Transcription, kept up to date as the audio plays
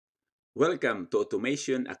Welcome to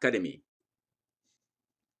Automation Academy.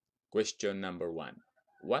 Question number 1.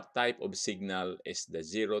 What type of signal is the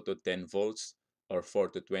 0 to 10 volts or 4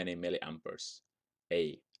 to 20 milliamperes?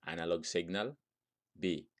 A. Analog signal.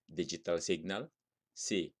 B. Digital signal.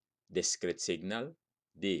 C. Discrete signal.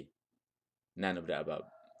 D. None of the above.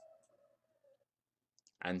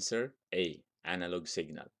 Answer A. Analog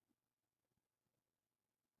signal.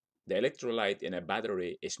 The electrolyte in a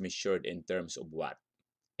battery is measured in terms of what?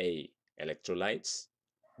 A. Electrolytes.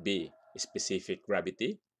 B. Specific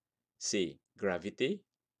gravity. C. Gravity.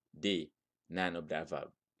 D. None of the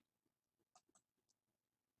above.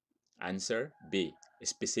 Answer B.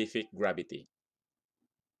 Specific gravity.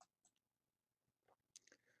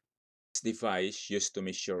 This device used to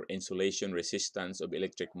measure insulation resistance of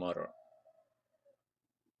electric motor.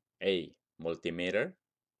 A. Multimeter.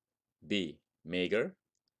 B. Meter.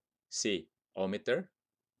 C. Ohmmeter.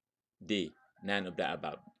 D. None of the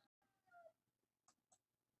above.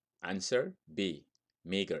 Answer B.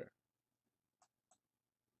 Meter.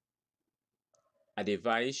 A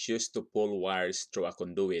device used to pull wires through a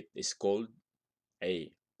conduit is called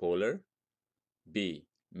A. Puller. B.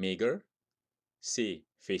 Meter. C.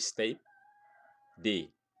 Fish tape.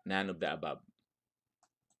 D. None of the above.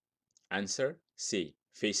 Answer C.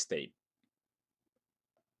 Fish tape.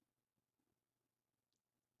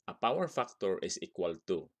 A power factor is equal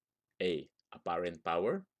to A. Apparent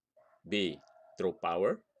power. B. True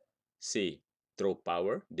power. C. True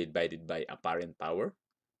power divided by apparent power.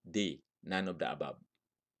 D. None of the above.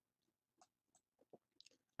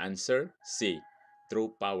 Answer C.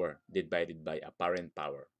 True power divided by apparent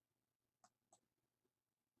power.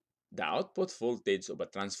 The output voltage of a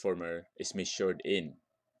transformer is measured in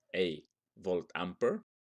A. Volt ampere.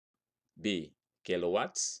 B.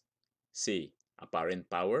 Kilowatts. C. Apparent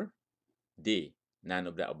power. D. None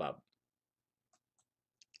of the above.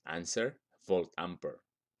 Answer volt ampere.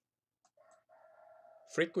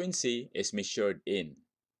 Frequency is measured in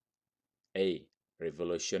A.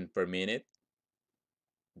 Revolution per minute.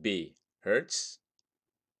 B. Hertz.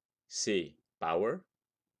 C. Power.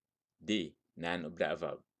 D. None of the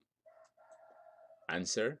above.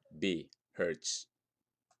 Answer B. Hertz.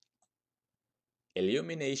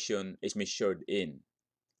 Illumination is measured in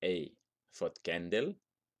A. Foot candle.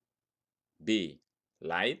 B.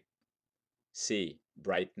 Light. C.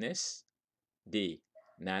 Brightness. D.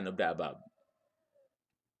 None of the above.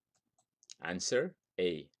 Answer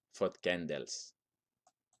A. Foot candles.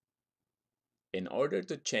 In order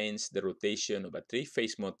to change the rotation of a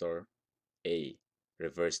three-phase motor, A.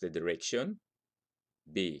 Reverse the direction.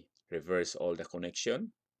 B. Reverse all the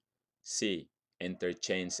connection. C.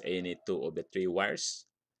 Interchange any two of the three wires.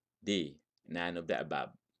 D. None of the above.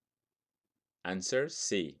 Answer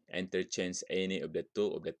C. Interchange any of the two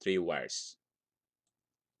of the three wires.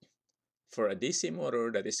 For a DC motor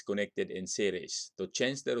that is connected in series, to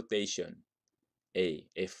change the rotation, A.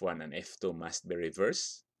 F1 and F2 must be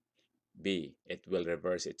reversed. B. It will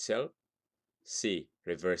reverse itself. C.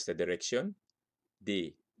 Reverse the direction.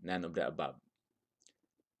 D. None of the above.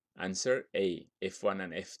 Answer A. F1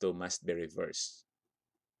 and F2 must be reversed.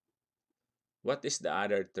 What is the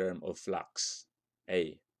other term of flux?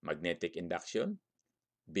 A. Magnetic induction.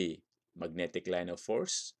 B. Magnetic line of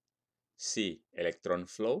force. C. Electron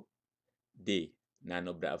flow. D. None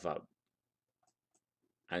of the above.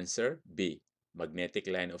 Answer B. Magnetic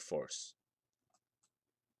line of force.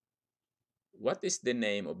 What is the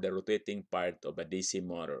name of the rotating part of a DC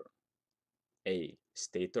motor? A.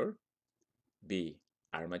 Stator. B.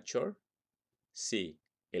 Armature. C.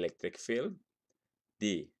 Electric field.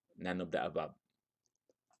 D. None of the above.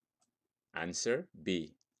 Answer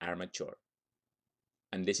B. Armature.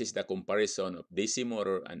 And this is the comparison of DC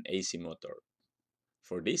motor and AC motor.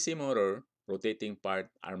 For DC motor, rotating part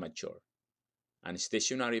armature, and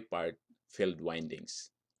stationary part field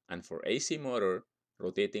windings. And for AC motor,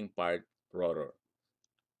 rotating part rotor,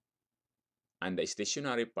 and the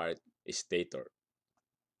stationary part is stator.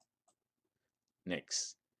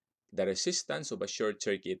 Next, the resistance of a short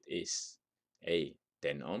circuit is A.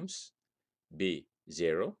 10 ohms, B.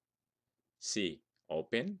 0, C.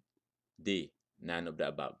 Open, D. None of the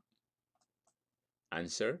above.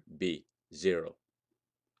 Answer B. 0.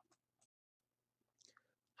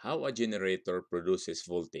 How a generator produces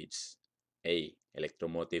voltage? A.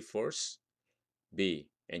 Electromotive force. B.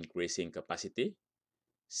 Increasing capacity.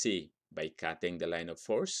 C. By cutting the line of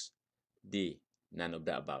force. D. None of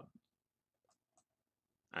the above.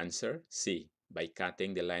 Answer C. By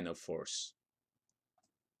cutting the line of force.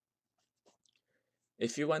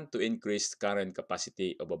 If you want to increase current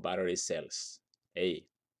capacity of a battery cells, A.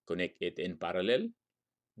 Connect it in parallel.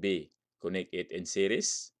 B. Connect it in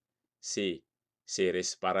series. C.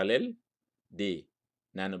 Series parallel. D.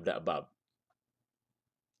 None of the above.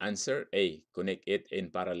 Answer A. Connect it in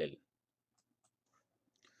parallel.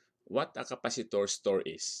 What a capacitor store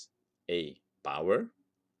is? A. Power.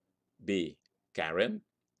 B. Current.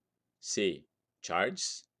 C.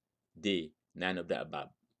 Charge. D. None of the above.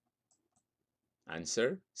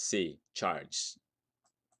 Answer C. Charge.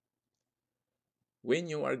 When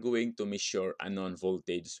you are going to measure a known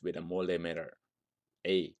voltage with a multimeter,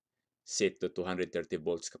 A. Set to 230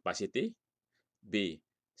 volts capacity. B.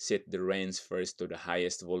 Set the range first to the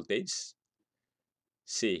highest voltage.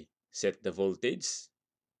 C. Set the voltage.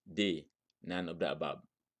 D. None of the above.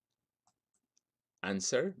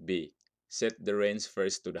 Answer B. Set the range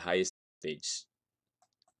first to the highest voltage.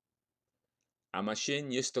 A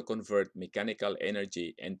machine used to convert mechanical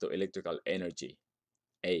energy into electrical energy.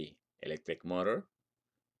 A. Electric motor.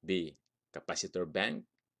 B. Capacitor bank.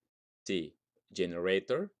 C.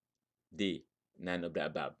 Generator. D. None of the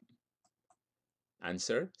above.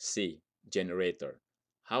 Answer C. Generator.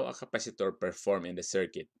 How a capacitor perform in the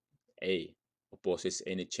circuit? A. Opposes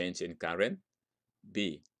any change in current.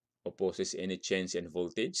 B. Opposes any change in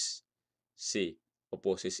voltage. C.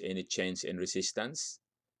 Opposes any change in resistance.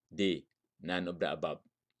 D. None of the above.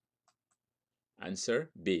 Answer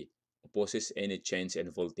B. Opposes any change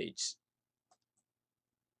in voltage.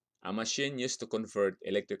 A machine used to convert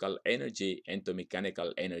electrical energy into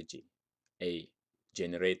mechanical energy. A.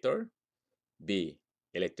 Generator. B.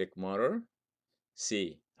 Electric motor.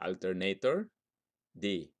 C. Alternator.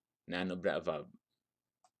 D. None of the above.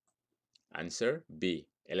 Answer B.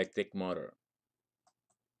 Electric motor.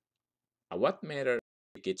 A wattmeter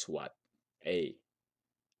indicates what? A.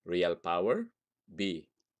 Real power. B.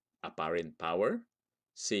 Apparent power.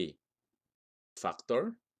 C.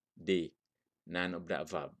 Factor. D. None of the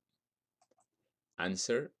above.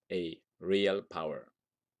 Answer A. Real power.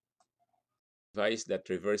 Device that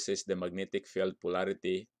reverses the magnetic field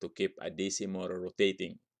polarity to keep a DC motor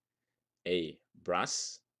rotating. A.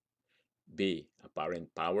 Brass. B.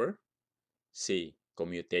 Apparent power. C.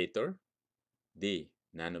 Commutator. D.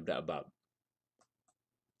 None of the above.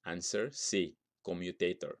 Answer C.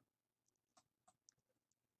 Commutator.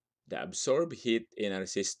 The absorbed heat in a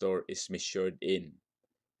resistor is measured in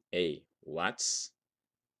A. Watts.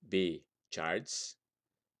 B. Charge.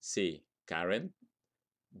 C. Current.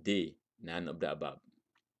 D. None of the above.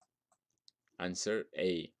 Answer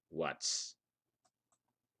A. Watts.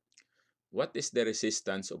 What is the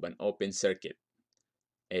resistance of an open circuit?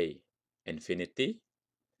 A. Infinity.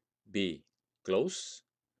 B. Close.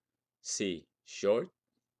 C. Short.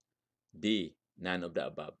 D. None of the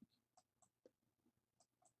above.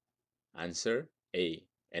 Answer A.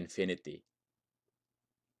 Infinity.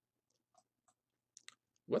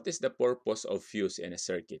 What is the purpose of fuse in a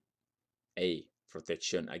circuit? A.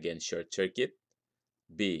 Protection against short circuit.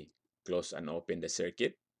 B. Close and open the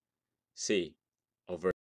circuit. C.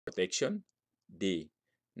 Overprotection. D.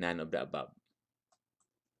 None of the above.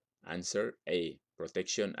 Answer A.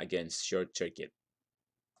 Protection against short circuit.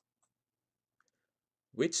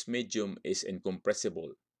 Which medium is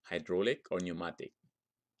incompressible, hydraulic or pneumatic?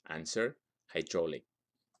 Answer hydraulic.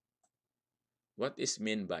 What is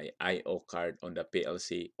meant by I/O card on the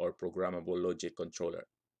PLC or programmable logic controller?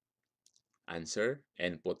 Answer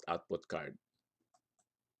input-output card.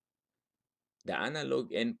 The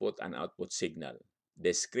analog input and output signal,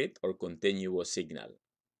 discrete or continuous signal?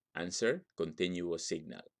 Answer continuous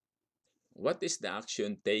signal. What is the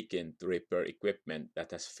action taken to repair equipment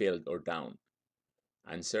that has failed or down?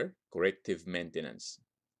 Answer corrective maintenance.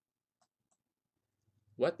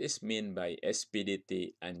 What is meant by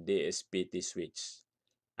SPDT and DSPT switch?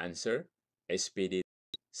 Answer SPDT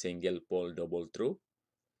single pole double through.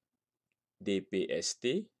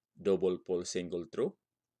 DPST double pole single through.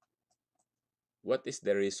 What is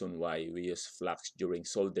the reason why we use flux during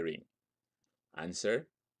soldering? Answer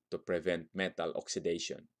to prevent metal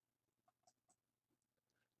oxidation.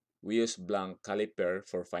 We use blank caliper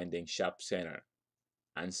for finding shop center.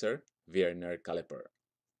 Answer Vernier caliper.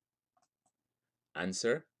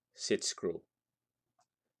 Answer seat screw.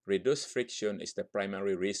 Reduced friction is the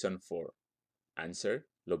primary reason for. Answer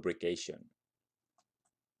lubrication.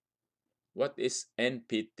 What is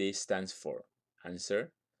NPT stands for?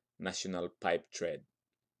 Answer National Pipe Thread.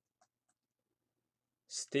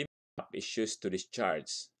 Steam tap is used to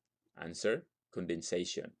discharge. Answer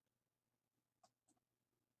condensation.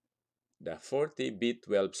 The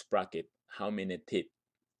 40B12 sprocket, how many teeth?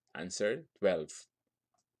 Answer 12.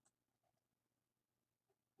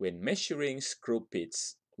 When measuring screw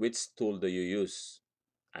pitch, which tool do you use?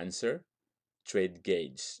 Answer thread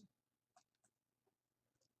gauge.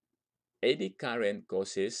 Eddy current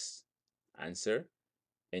causes Answer,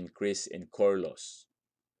 increase in core loss.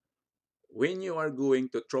 When you are going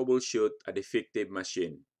to troubleshoot a defective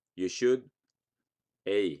machine, you should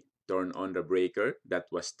A. Turn on the breaker that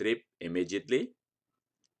was tripped immediately.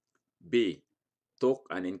 B. Talk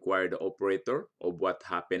and inquire the operator of what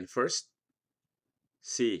happened first.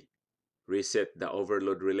 C. Reset the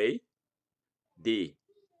overload relay. D.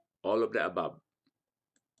 All of the above.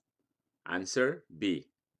 Answer B.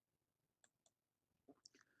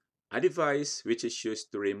 A device which is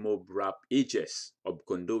used to remove rough edges of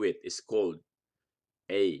conduit is called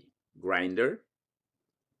A. Grinder.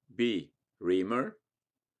 B. Reamer.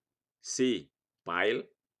 C. Pile.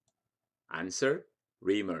 Answer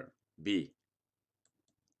Reamer B.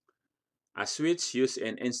 A switch used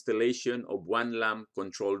in installation of one lamp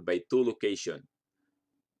controlled by two locations.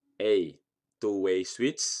 A. Two-way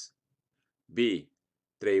switch. B.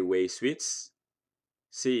 Three-way switch.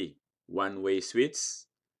 C. One-way switch.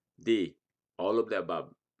 D. All of the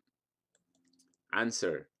above.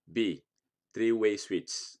 Answer B. Three-way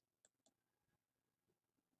switch.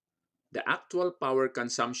 The actual power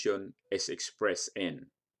consumption is expressed in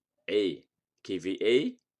A.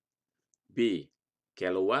 kVA. B.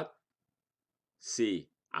 Kilowatt. C.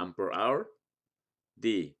 Ampere hour.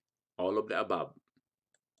 D. All of the above.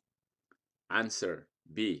 Answer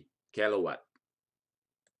B. Kilowatt.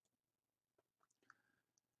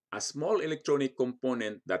 A small electronic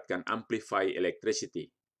component that can amplify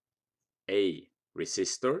electricity. A.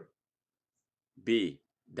 Resistor. B.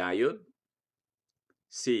 Diode.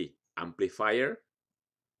 C. Amplifier.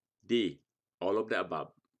 D. All of the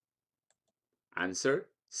above. Answer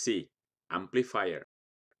C. Amplifier.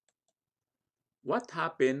 What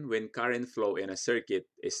happens when current flow in a circuit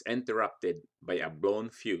is interrupted by a blown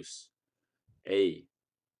fuse? A.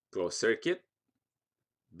 Closed circuit.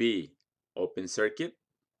 B. Open circuit.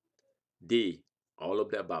 D. All of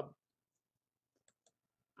the above.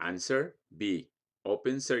 Answer B.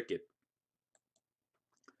 Open circuit.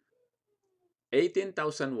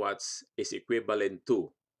 18,000 watts is equivalent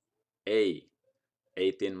to A.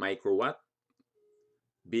 18 microwatt.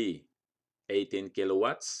 B. 18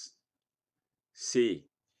 kilowatts. C.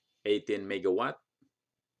 18 megawatt.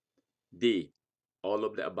 D. All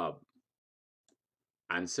of the above.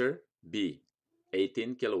 Answer B.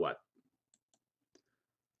 18 kilowatt.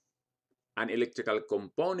 An electrical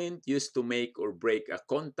component used to make or break a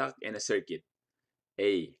contact in a circuit.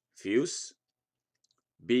 A. Fuse.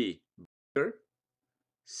 B. Breaker.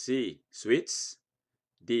 C. Switch.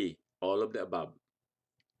 D. All of the above.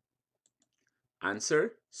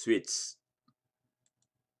 Answer switch.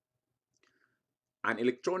 An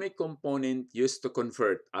electronic component used to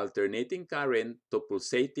convert alternating current to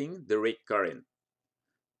pulsating direct current.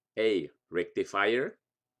 A. Rectifier.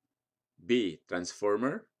 B.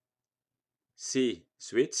 Transformer. C.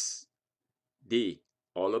 Switch. D.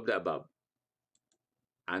 All of the above.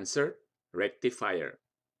 Answer rectifier.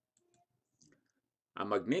 A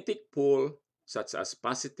magnetic pole such as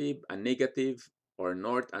positive and negative or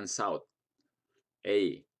north and south.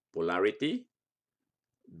 A. Polarity.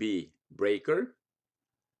 B. Breaker.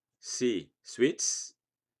 C. Switch.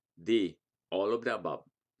 D. All of the above.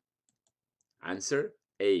 Answer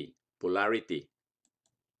A. Polarity.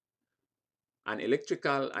 An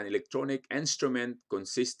electrical and electronic instrument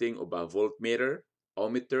consisting of a voltmeter,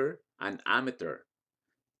 ohmmeter, and ammeter.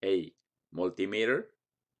 A. Multimeter.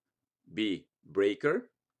 B.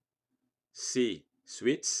 Breaker. C.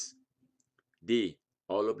 Switch. D.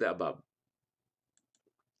 All of the above.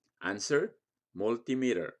 Answer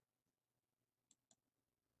multimeter.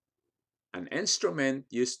 An instrument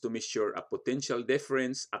used to measure a potential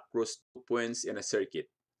difference across 2 points in a circuit.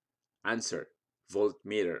 Answer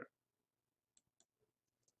voltmeter.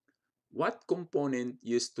 What component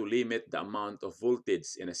used to limit the amount of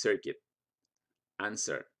voltage in a circuit?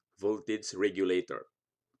 Answer voltage regulator.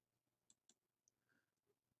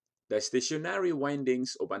 The stationary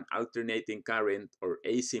windings of an alternating current or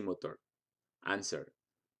AC motor. Answer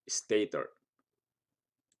stator.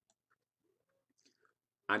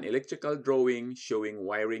 An electrical drawing showing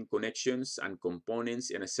wiring connections and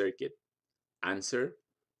components in a circuit. Answer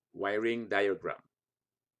wiring diagram.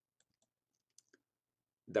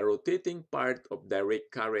 The rotating part of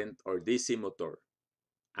direct current or DC motor.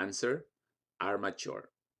 Answer armature.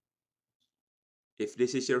 If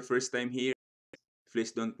this is your first time here,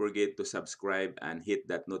 please don't forget to subscribe and hit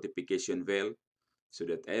that notification bell so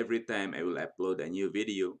that every time I will upload a new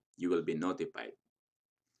video, you will be notified.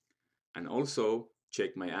 And also,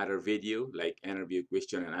 check my other video like interview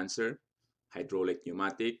question and answer, hydraulic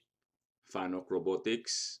pneumatic, FANUC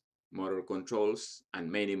robotics, motor controls, and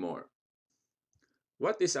many more.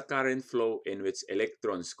 What is a current flow in which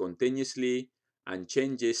electrons continuously and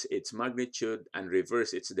changes its magnitude and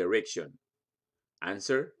reverse its direction?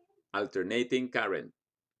 Answer, alternating current.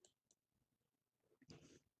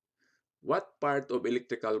 What part of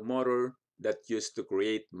electrical motor that used to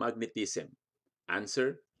create magnetism?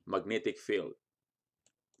 Answer, magnetic field.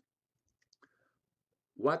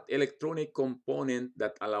 What electronic component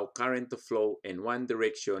that allow current to flow in one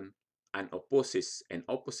direction and opposes an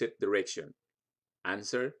opposite direction?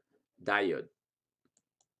 Answer, diode.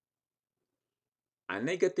 A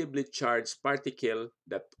negatively charged particle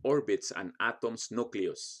that orbits an atom's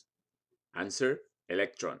nucleus. Answer,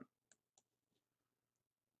 electron.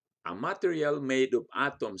 A material made of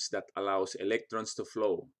atoms that allows electrons to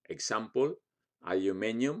flow. Example,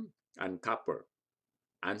 aluminum and copper.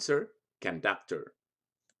 Answer, conductor.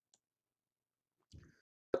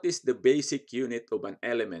 What is the basic unit of an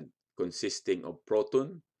element consisting of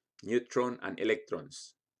proton, neutron, and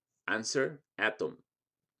electrons? Answer, atom.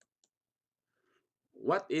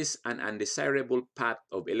 What is an undesirable path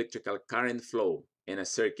of electrical current flow in a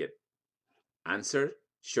circuit? Answer,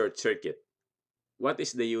 short circuit. What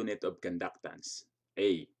is the unit of conductance?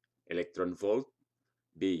 A. Electron volt.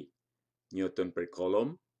 B. Newton per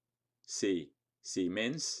coulomb. C.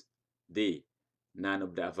 Siemens. D. None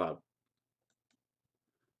of the above.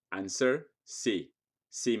 Answer, C.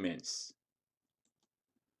 Siemens.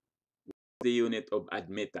 The unit of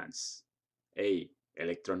admittance? A.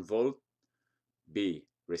 Electron volt. B.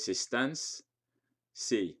 Resistance.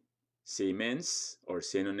 C. Siemens or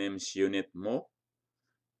synonyms unit mho.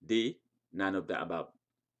 D. None of the above.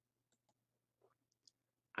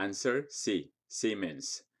 Answer, C.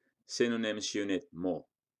 Siemens. Synonyms unit mho.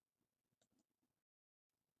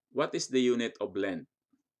 What is the unit of length?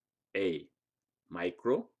 A.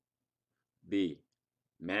 Micro. B.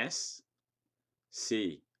 Mass.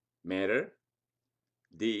 C. Meter.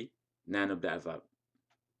 D. None of the above.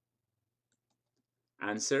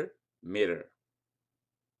 Answer, meter.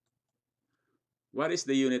 What is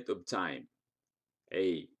the unit of time?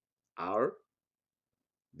 A. Hour.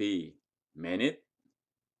 B. Minute.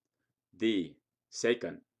 D.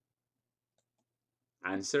 Second.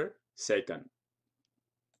 Answer, second.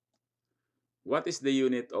 What is the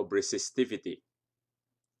unit of resistivity?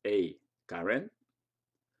 A. Current.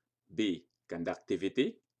 B.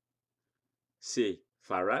 Conductivity. C.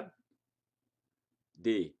 Farad.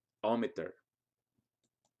 D. Ohmmeter.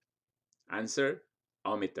 Answer,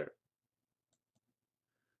 ohmmeter.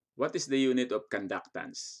 What is the unit of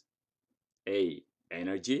conductance? A.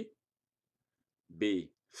 Energy.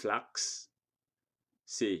 B. Flux.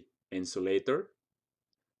 C. Insulator.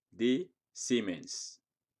 D. Siemens.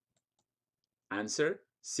 Answer,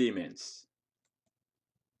 Siemens.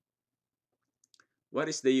 What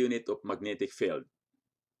is the unit of magnetic field?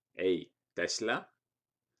 A. Tesla.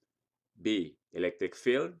 B. Electric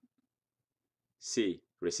field. C.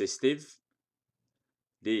 Resistive.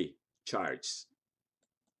 D. Charge.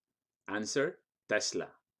 Answer, Tesla.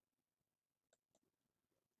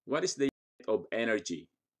 What is the unit of energy?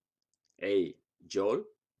 A. Joule.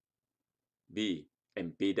 B.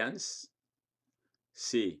 Impedance.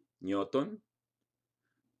 C. Newton.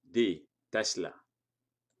 D. Tesla.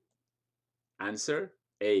 Answer,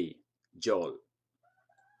 A. Joule.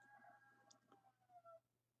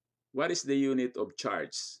 What is the unit of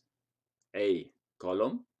charge? A.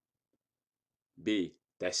 Coulomb. B.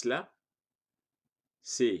 Tesla.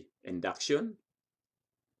 C. Induction.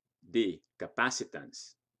 D.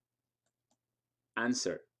 Capacitance.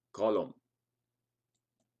 Answer, Coulomb.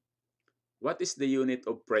 What is the unit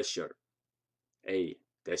of pressure? A.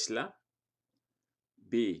 Tesla.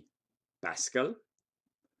 B. Pascal.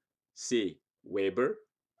 C. Weber.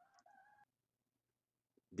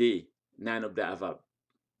 D. None of the above.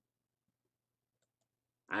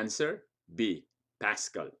 Answer, B.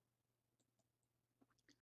 Pascal.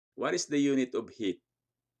 What is the unit of heat?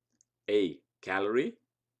 A. Calorie.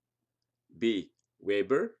 B.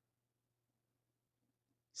 Weber.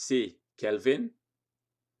 C. Kelvin.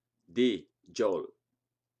 D. Joule.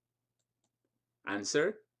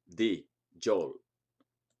 Answer, D. Joule.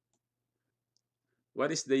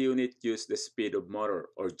 What is the unit used the speed of motor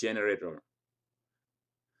or generator?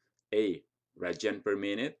 A. Radian per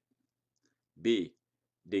minute. B.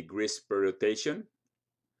 Degrees per rotation.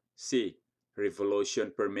 C.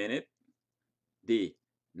 Revolution per minute. D.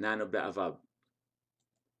 None of the above.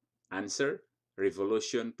 Answer,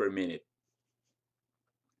 revolution per minute.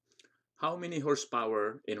 How many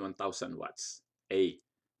horsepower in 1000 watts? A.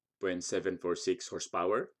 0.746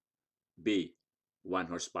 horsepower. B. 1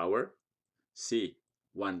 horsepower. C.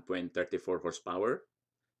 1.34 horsepower.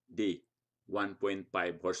 D.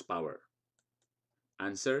 1.5 horsepower.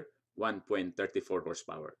 Answer, 1.34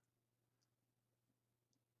 horsepower.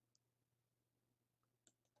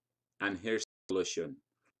 And here's the solution.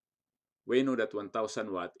 We know that 1000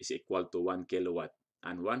 watt is equal to 1 kilowatt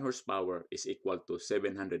and 1 horsepower is equal to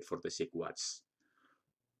 746 watts.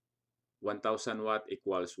 1000 watt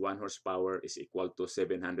equals 1 horsepower is equal to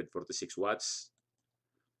 746 watts.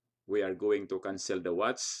 We are going to cancel the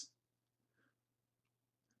watts.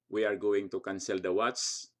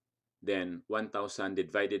 Then 1000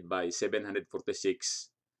 divided by 746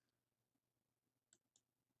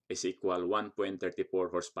 is equal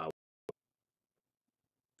 1.34 horsepower.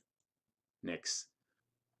 Next.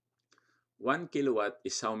 1 kilowatt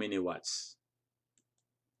is how many watts?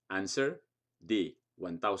 Answer, D,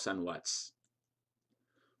 1000 watts.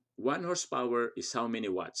 1 horsepower is how many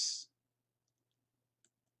watts?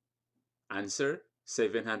 Answer,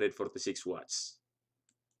 746 watts.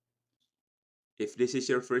 If this is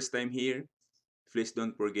your first time here, please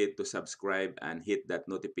don't forget to subscribe and hit that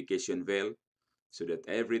notification bell so that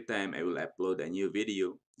every time I will upload a new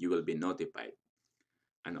video, you will be notified.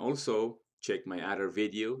 And also, check my other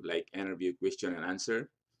video like interview question and answer,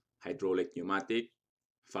 hydraulic pneumatic,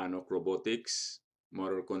 FANUC robotics,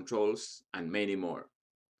 motor controls, and many more.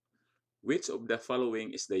 Which of the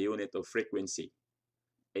following is the unit of frequency?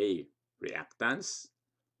 A. Reactance,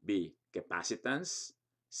 B. Capacitance,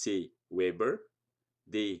 C. Weber,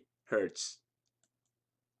 D. Hertz.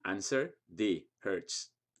 Answer, D. Hertz.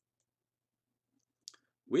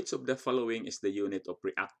 Which of the following is the unit of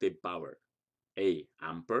reactive power? A.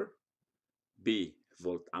 Ampere, B.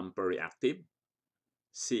 Volt ampere reactive,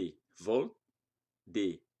 C. Volt,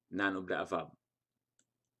 D. None of the above.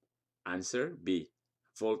 Answer, B.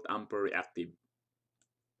 Volt ampere reactive.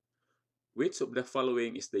 Which of the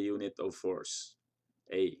following is the unit of force?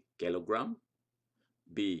 A. Kilogram,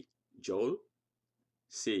 B. Joule,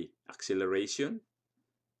 C. Acceleration,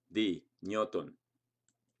 D. Newton.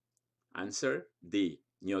 Answer, D.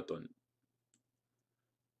 Newton.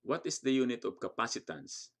 What is the unit of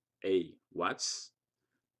capacitance? A. Watts,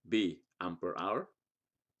 B. Ampere hour,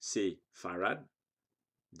 C. Farad,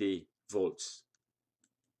 D. Volts.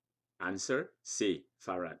 Answer, C.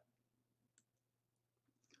 Farad.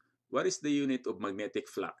 What is the unit of magnetic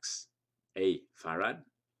flux? A. Farad,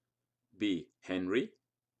 B. Henry,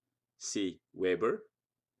 C. Weber,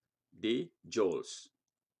 D. Joules.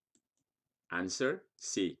 Answer,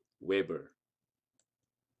 C. Weber.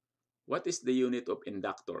 What is the unit of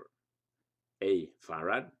inductor? A.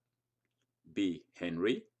 Farad, B.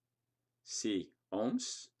 Henry, C.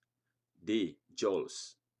 Ohms, D.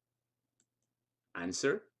 Joules.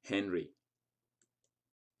 Answer, Henry.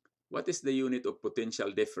 What is the unit of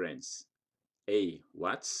potential difference? A.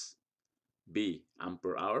 Watts, B.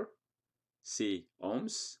 Ampere hour, C.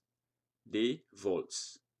 Ohms, D.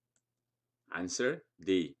 Volts. Answer,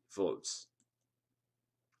 D. Volts.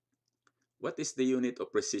 What is the unit of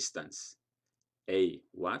resistance? A.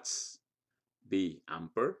 Watts, B.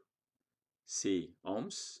 Ampere, C.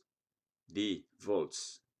 Ohms, D.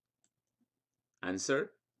 Volts.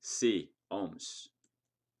 Answer, C. Ohms.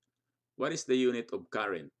 What is the unit of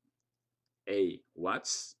current? A.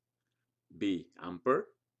 Watts, B. Ampere,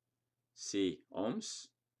 C. Ohms,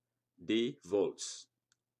 D. Volts.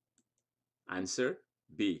 Answer,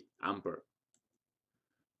 B. Ampere.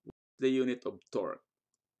 The unit of torque?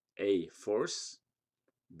 A. Force,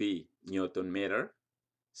 B. Newton meter,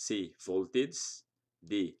 C. Voltage,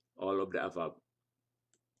 D. All of the above.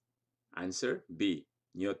 Answer, B.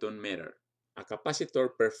 Newton meter. A capacitor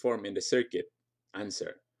performed in the circuit.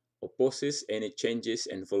 Answer, opposes any changes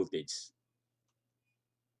in voltage.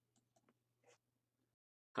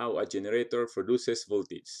 How a generator produces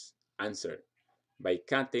voltage. Answer, by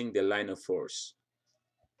cutting the line of force.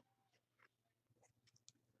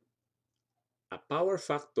 A power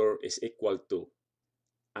factor is equal to.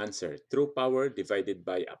 Answer, true power divided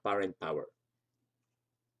by apparent power.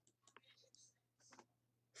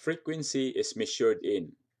 Frequency is measured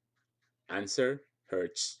in. Answer,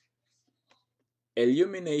 hertz.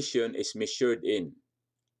 Illumination is measured in.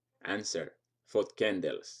 Answer, foot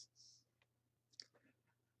candles.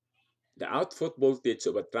 The output voltage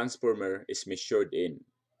of a transformer is measured in.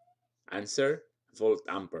 Answer, volt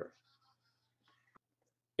ampere.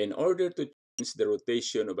 In order to change the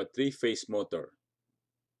rotation of a three-phase motor.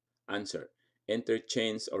 Answer,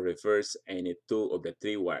 interchange or reverse any two of the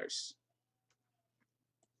three wires.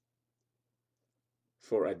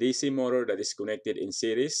 For a DC motor that is connected in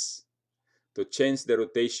series, to change the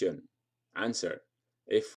rotation. Answer,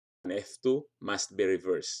 F1 and F2 must be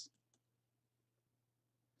reversed.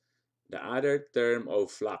 The other term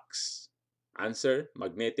of flux. Answer,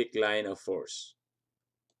 magnetic line of force.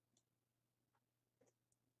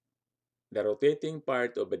 The rotating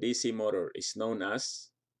part of a DC motor is known as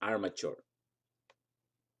armature.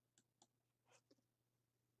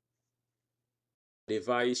 The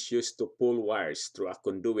device used to pull wires through a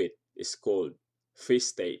conduit is called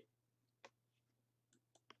faceplate.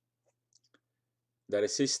 The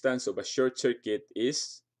resistance of a short circuit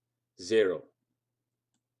is 0.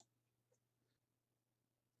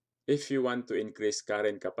 If you want to increase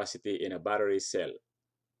current capacity in a battery cell,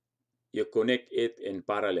 you connect it in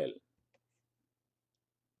parallel.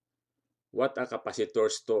 What a capacitor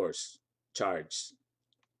stores charge.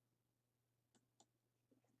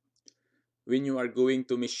 When you are going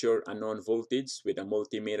to measure a known voltage with a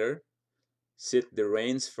multimeter, set the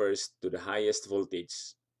range first to the highest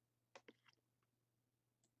voltage.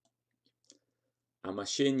 A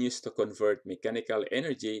machine used to convert mechanical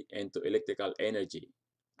energy into electrical energy.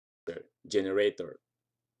 Generator.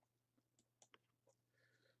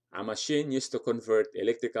 A machine used to convert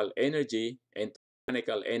electrical energy into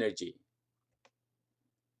mechanical energy.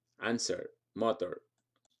 Answer: motor.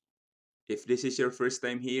 If this is your first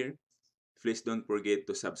time here, please don't forget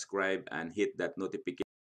to subscribe and hit that notification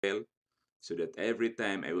bell so that every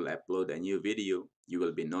time I will upload a new video, you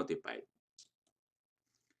will be notified.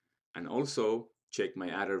 And also, check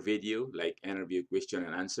my other video like interview question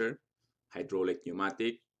and answer, hydraulic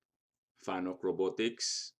pneumatic, FANUC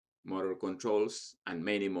robotics, motor controls, and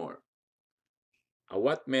many more. A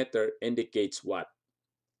wattmeter indicates what?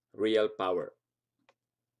 Real power.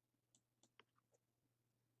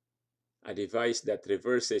 A device that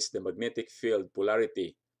reverses the magnetic field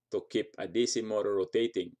polarity to keep a DC motor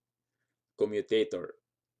rotating. Commutator.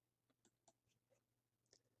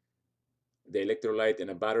 The electrolyte in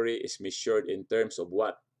a battery is measured in terms of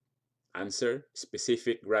what? Answer: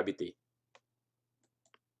 specific gravity.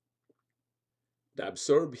 The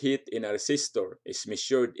absorbed heat in a resistor is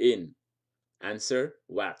measured in. Answer: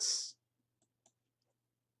 watts.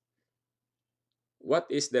 What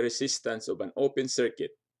is the resistance of an open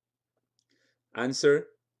circuit? Answer: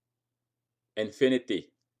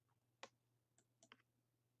 infinity.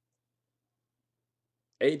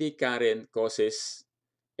 AD current causes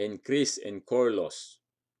increase in core loss.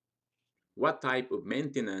 What type of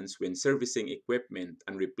maintenance when servicing equipment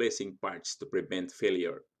and replacing parts to prevent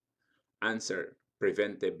failure? Answer: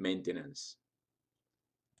 preventive maintenance.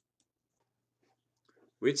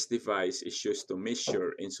 Which device is used to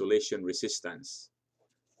measure insulation resistance?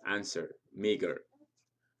 Answer: meager.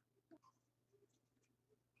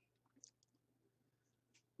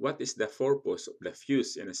 What is the purpose of the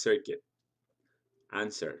fuse in a circuit?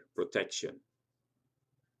 Answer: protection.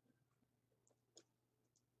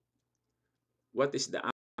 What is the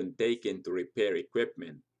action taken to repair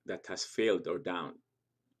equipment that has failed or down?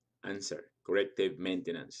 Answer: corrective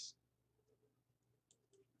maintenance.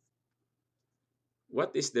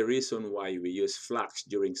 What is the reason why we use flux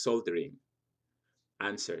during soldering?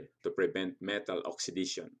 Answer: to prevent metal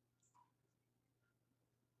oxidation.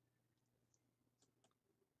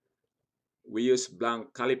 We use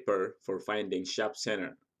blank caliper for finding shaft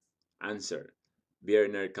center. Answer: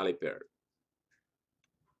 Vernier caliper.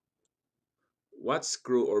 What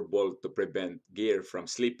screw or bolt to prevent gear from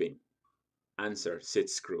slipping? Answer: seat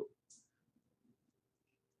screw.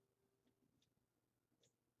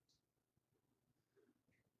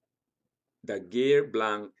 The gear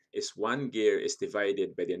blank is one gear is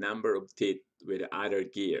divided by the number of teeth with the other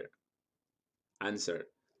gear. Answer: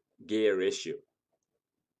 gear ratio.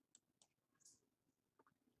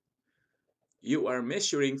 You are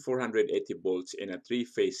measuring 480 volts in a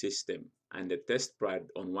three-phase system and the test prod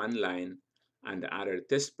on one line and the other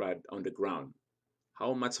test prod on the ground.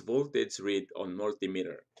 How much voltage read on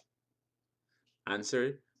multimeter?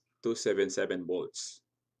 Answer: 277 volts.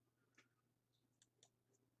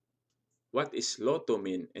 What is LOTO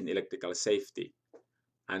mean in electrical safety?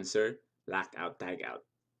 Answer: lockout tagout.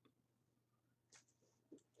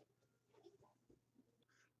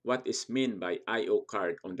 What is meant by I/O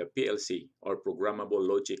card on the PLC or programmable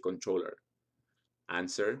logic controller?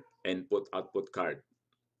 Answer: input-output card.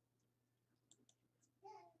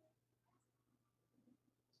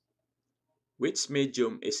 Which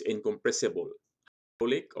medium is incompressible?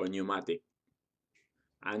 Hydraulic or pneumatic?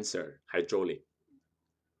 Answer: hydraulic.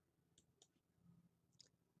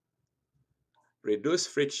 Reduced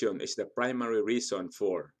friction is the primary reason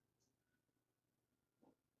for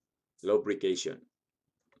lubrication.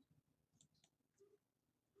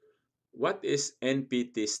 What is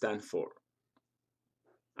NPT stand for?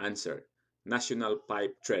 Answer: National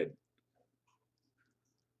Pipe Thread.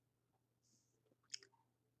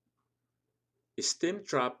 Steam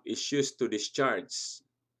trap is used to discharge.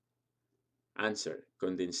 Answer: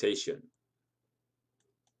 condensation.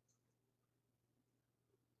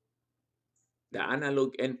 The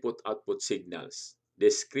analog input-output signals,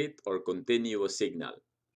 discrete or continuous signal?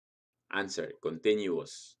 Answer,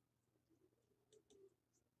 continuous.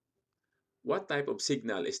 What type of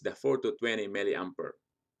signal is the 4 to 20 milliampere?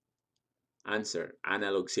 Answer,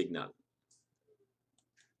 analog signal.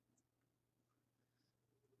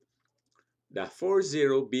 The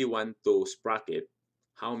 40B12 sprocket,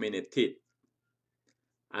 how many teeth?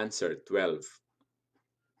 Answer, 12.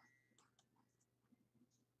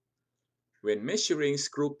 When measuring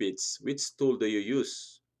screw pits, which tool do you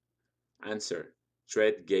use? Answer,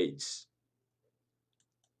 thread gauge.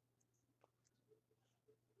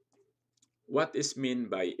 What is meant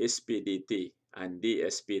by SPDT and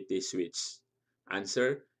DSPT switch?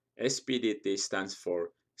 Answer, SPDT stands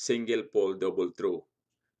for single pole double through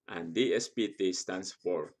and DSPT stands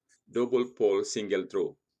for double pole single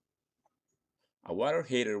through. A water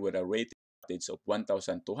heater with a rated voltage of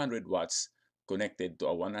 1200 watts connected to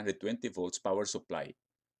a 120 volts power supply.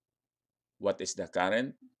 What is the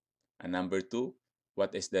current? And number 2,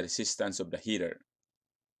 what is the resistance of the heater?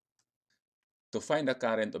 To find the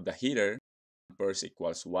current of the heater, amperes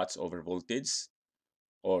equals watts over voltage,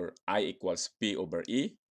 or I equals P over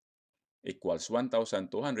E, equals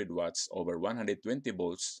 1200 watts over 120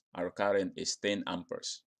 volts. Our current is 10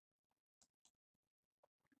 amperes.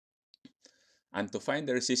 And to find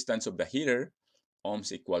the resistance of the heater,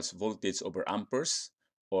 ohms equals voltage over amperes,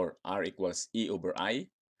 or R equals E over I,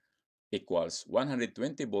 equals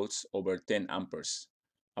 120 volts over 10 amperes.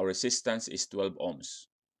 Our resistance is 12 ohms.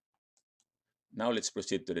 Now let's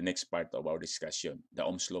proceed to the next part of our discussion, the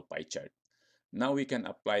Ohm's law pie chart. Now we can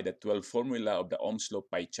apply the 12 formula of the Ohm's law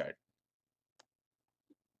pie chart.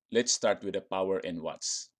 Let's start with the power in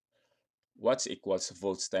watts. Watts equals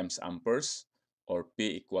volts times amperes, or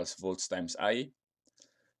P equals volts times I,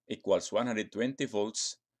 equals 120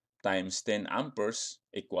 volts times 10 amperes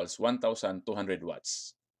equals 1200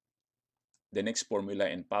 watts. The next formula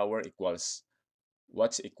in power equals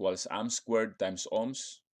watts equals amps squared times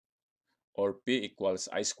ohms, or P equals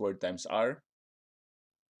I squared times R,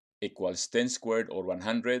 equals 10 squared or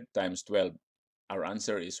 100 times 12. Our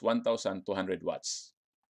answer is 1200 watts.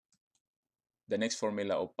 The next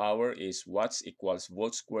formula of power is watts equals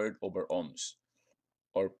volts squared over ohms,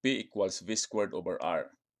 or P equals V squared over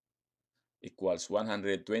R, equals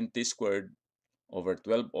 120 squared over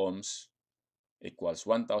 12 ohms equals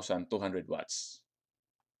 1200 watts.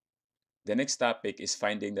 The next topic is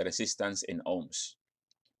finding the resistance in ohms.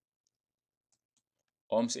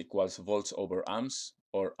 Ohms equals volts over amps,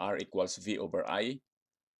 or R equals V over I,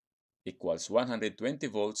 equals 120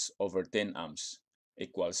 volts over 10 amps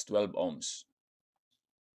equals 12 ohms.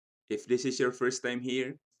 If this is your first time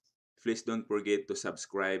here, please don't forget to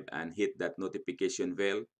subscribe and hit that notification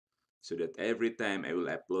bell so that every time I will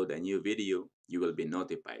upload a new video, you will be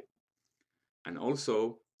notified. And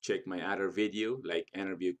also, check my other video like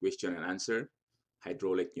interview question and answer,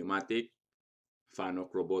 hydraulic pneumatic, FANUC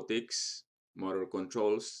robotics, motor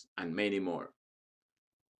controls, and many more.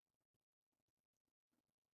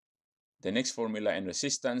 The next formula in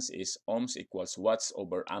resistance is ohms equals watts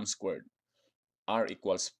over amps squared. R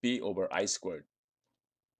equals P over I squared,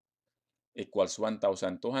 equals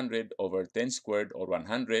 1200 over 10 squared or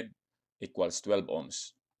 100 equals 12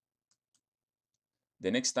 ohms.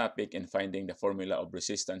 The next topic in finding the formula of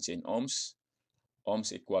resistance in ohms,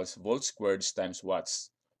 ohms equals volts squared times watts,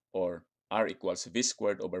 or R equals V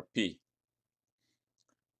squared over P.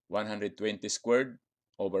 120 squared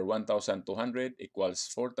over 1200 equals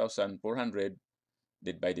 4400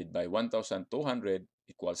 divided by 1200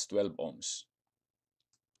 equals 12 ohms.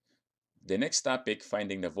 The next topic,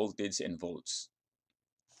 finding the voltage in volts.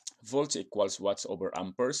 Volts equals watts over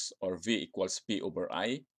amperes, or V equals P over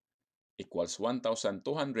I, equals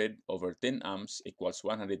 1200 over 10 amps equals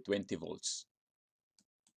 120 volts.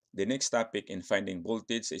 The next topic in finding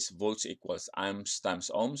voltage is volts equals amps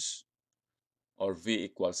times ohms, or V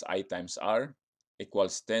equals I times R,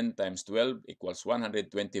 equals 10 times 12 equals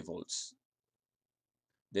 120 volts.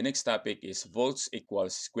 The next topic is volts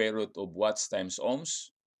equals square root of watts times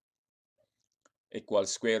ohms,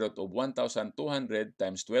 equals square root of 1200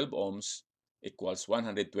 times 12 ohms equals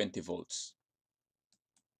 120 volts.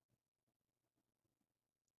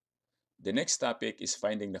 The next topic is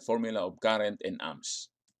finding the formula of current in amps.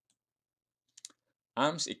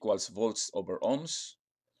 Amps equals volts over ohms,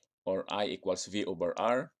 or I equals V over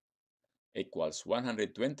R, equals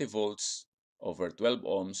 120 volts over 12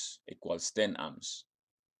 ohms equals 10 amps.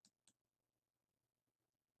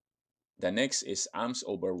 The next is amps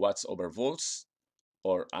over watts over volts,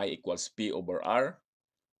 or I equals P over R,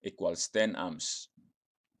 equals 10 amps.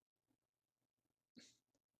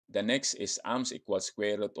 The next is amps equals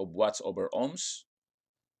square root of watts over ohms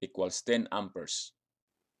equals 10 amperes.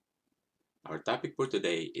 Our topic for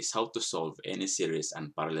today is how to solve any series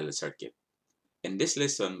and parallel circuit. In this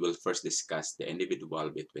lesson, we'll first discuss the individual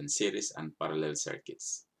between series and parallel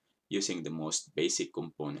circuits, using the most basic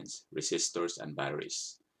components, resistors and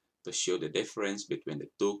batteries, to show the difference between the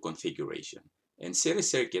two configurations. In series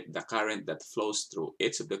circuit, the current that flows through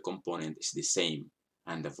each of the components is the same,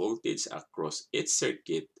 and the voltage across each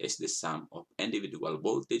circuit is the sum of individual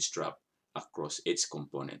voltage drop across each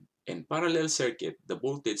component. In parallel circuit, the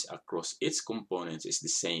voltage across each component is the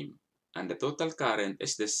same, and the total current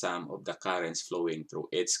is the sum of the currents flowing through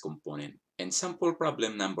each component. In sample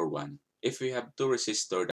problem number 1, if we have two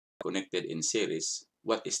resistors that are connected in series,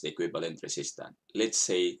 what is the equivalent resistance? Let's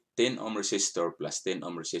say 10 ohm resistor plus 10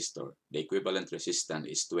 ohm resistor. The equivalent resistance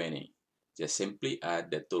is 20. Just simply add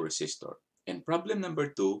the two resistors. In problem number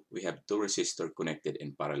 2, we have two resistors connected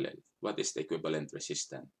in parallel. What is the equivalent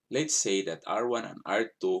resistance? Let's say that R1 and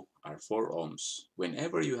R2 are 4 ohms.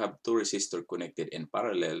 Whenever you have two resistors connected in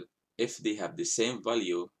parallel, if they have the same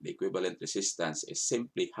value, the equivalent resistance is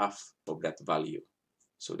simply half of that value.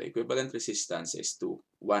 So the equivalent resistance is 2.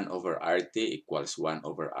 1 over RT equals 1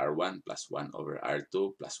 over R1 plus 1 over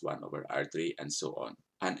R2 plus 1 over R3 and so on.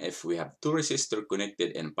 And if we have two resistors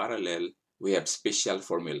connected in parallel, we have special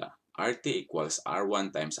formula. RT equals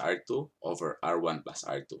R1 times R2 over R1 plus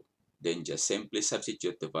R2. Then just simply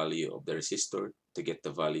substitute the value of the resistor to get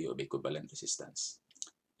the value of equivalent resistance.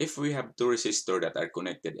 If we have two resistors that are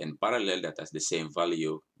connected in parallel that has the same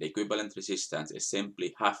value, the equivalent resistance is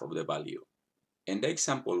simply half of the value. In the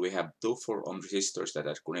example, we have two 4 ohm resistors that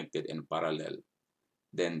are connected in parallel.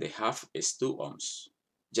 Then the half is 2 ohms.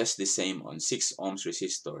 Just the same on 6 ohms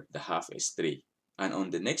resistor, the half is 3. And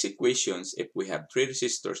on the next equations, if we have 3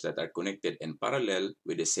 resistors that are connected in parallel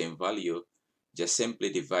with the same value, just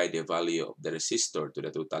simply divide the value of the resistor to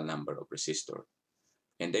the total number of resistors.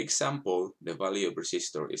 In the example, the value of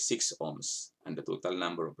resistor is 6 ohms and the total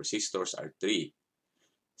number of resistors are 3.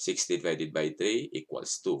 6 divided by 3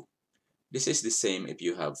 equals 2. This is the same if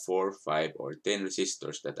you have 4, 5, or 10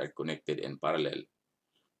 resistors that are connected in parallel.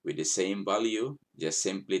 With the same value, just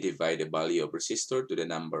simply divide the value of resistor to the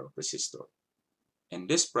number of resistor. In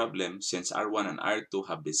this problem, since R1 and R2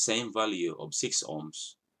 have the same value of 6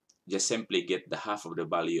 ohms, just simply get the half of the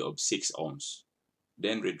value of 6 ohms.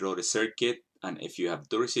 Then redraw the circuit, and if you have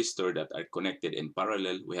two resistors that are connected in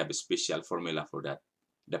parallel, we have a special formula for that.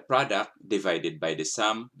 The product divided by the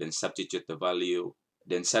sum, then substitute the value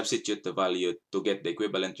to get the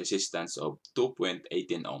equivalent resistance of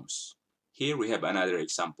 2.18 ohms. Here we have another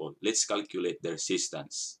example. Let's calculate the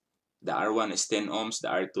resistance. The R1 is 10 ohms, the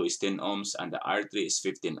R2 is 10 ohms, and the R3 is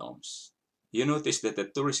 15 ohms. You notice that the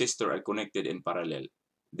two resistors are connected in parallel.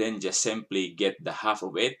 Then just simply get the half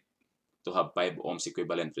of it to have 5 ohms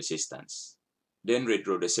equivalent resistance. Then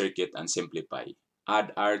redraw the circuit and simplify.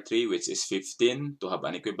 Add R3, which is 15, to have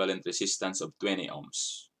an equivalent resistance of 20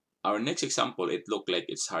 ohms. Our next example, it looked like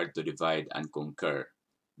it's hard to divide and conquer.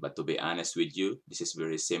 But to be honest with you, this is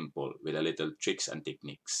very simple with a little tricks and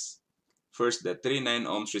techniques. First, the 3 9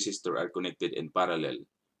 ohms resistor are connected in parallel.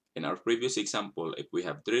 In our previous example, if we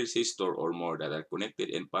have 3 resistors or more that are connected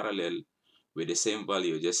in parallel with the same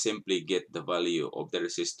value, just simply get the value of the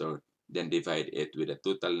resistor, then divide it with the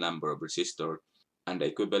total number of resistors, and the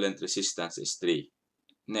equivalent resistance is 3.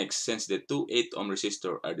 Next, since the two 8 ohm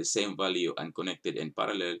resistors are the same value and connected in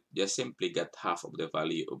parallel, just simply get half of the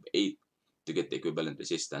value of 8 to get the equivalent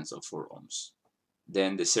resistance of 4 ohms.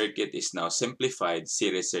 Then the circuit is now simplified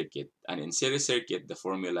series circuit, and in series circuit, the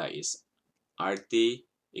formula is RT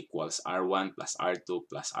equals R1 plus R2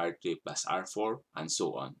 plus R3 plus R4 and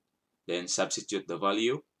so on. Then substitute the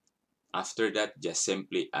value. After that, just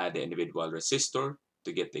simply add the individual resistor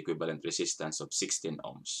to get the equivalent resistance of 16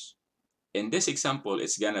 ohms. In this example,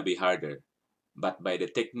 it's gonna be harder, but by the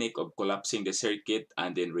technique of collapsing the circuit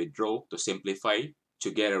and then redraw to simplify,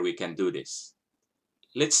 together we can do this.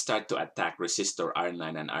 Let's start to attack resistor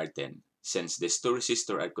R9 and R10. Since these two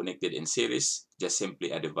resistors are connected in series, just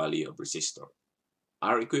simply add the value of resistor.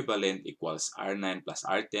 R equivalent equals R9 plus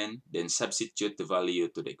R10, then substitute the value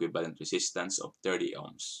to the equivalent resistance of 30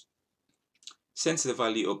 ohms. Since the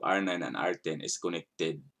value of R9 and R10 is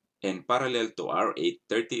connected in parallel to R8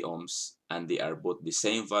 30 ohms and they are both the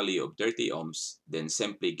same value of 30 ohms, then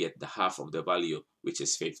simply get the half of the value, which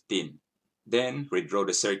is 15. Then redraw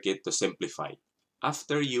the circuit to simplify.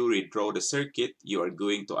 After you redraw the circuit, you are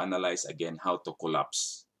going to analyze again how to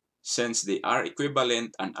collapse. Since the R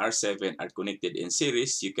equivalent and R7 are connected in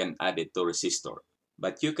series, you can add it to resistor.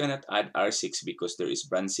 But you cannot add R6 because there is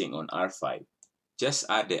branching on R5. Just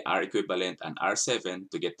add the R equivalent and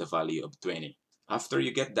R7 to get the value of 20. After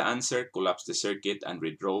you get the answer, collapse the circuit and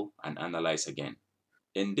redraw and analyze again.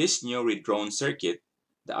 In this new redrawn circuit,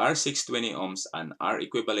 the R6 20 ohms and R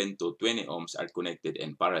equivalent to 20 ohms are connected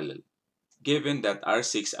in parallel. Given that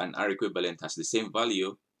R6 and R equivalent has the same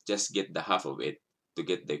value, just get the half of it to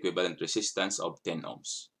get the equivalent resistance of 10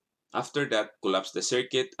 ohms. After that, collapse the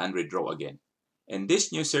circuit and redraw again. In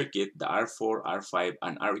this new circuit, the R4, R5,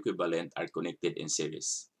 and R equivalent are connected in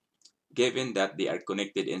series. Given that they are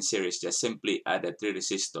connected in series, just simply add the 3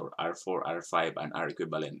 resistor R4, R5, and R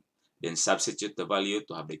equivalent. Then substitute the value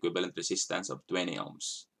to have the equivalent resistance of 20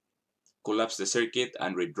 ohms. Collapse the circuit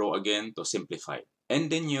and redraw again to simplify. In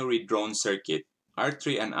the new redrawn circuit,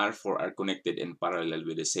 R3 and R4 are connected in parallel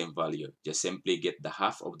with the same value. Just simply get the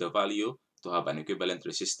half of the value to have an equivalent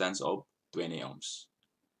resistance of 20 ohms.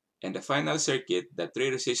 In the final circuit, the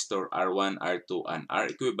 3 resistor R1, R2, and R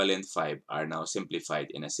equivalent 5 are now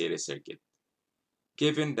simplified in a series circuit.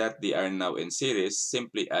 Given that they are now in series,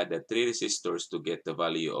 simply add the 3 resistors to get the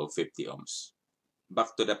value of 50 ohms.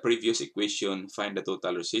 Back to the previous equation, find the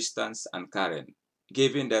total resistance and current.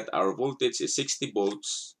 Given that our voltage is 60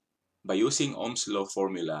 volts, by using Ohm's law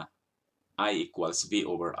formula, I equals V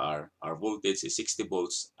over R, our voltage is 60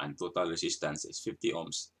 volts and total resistance is 50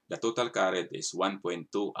 ohms. The total current is 1.2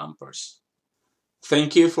 amperes.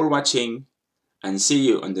 Thank you for watching and see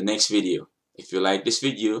you on the next video. If you like this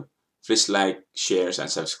video, please like, share, and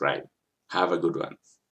subscribe. Have a good one.